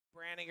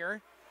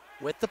Branninger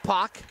with the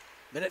puck.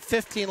 Minute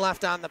 15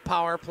 left on the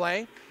power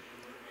play.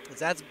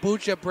 That's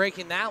Bucha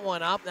breaking that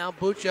one up. Now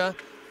Bucha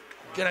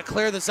gonna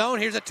clear the zone.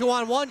 Here's a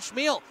 2-on-1.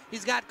 Schmiel,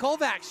 he's got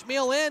Kovacs.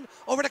 Schmiel in,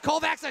 over to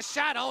Kovacs, a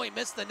shot. Oh, he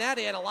missed the net.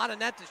 He had a lot of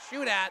net to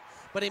shoot at,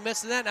 but he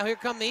missed the net. Now here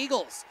come the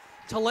Eagles.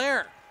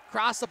 Thaler,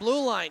 cross the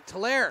blue line.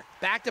 Thaler,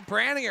 back to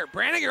Branninger.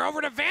 Branninger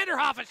over to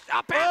Vanderhoff. A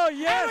shot pass, oh,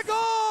 yes. and a goal!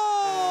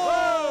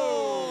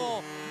 Whoa.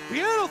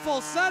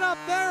 Beautiful setup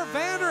there.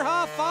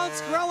 Vanderhoff found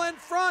Skrelja in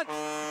front.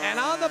 And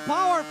on the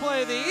power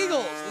play, the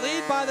Eagles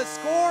lead by the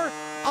score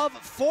of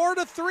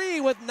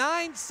 4-3 with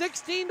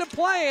 9:16 to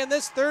play in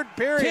this third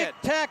period.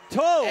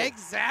 Tic-tac-toe.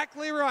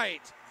 Exactly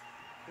right.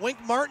 Wink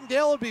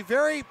Martindale would be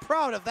very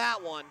proud of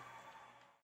that one.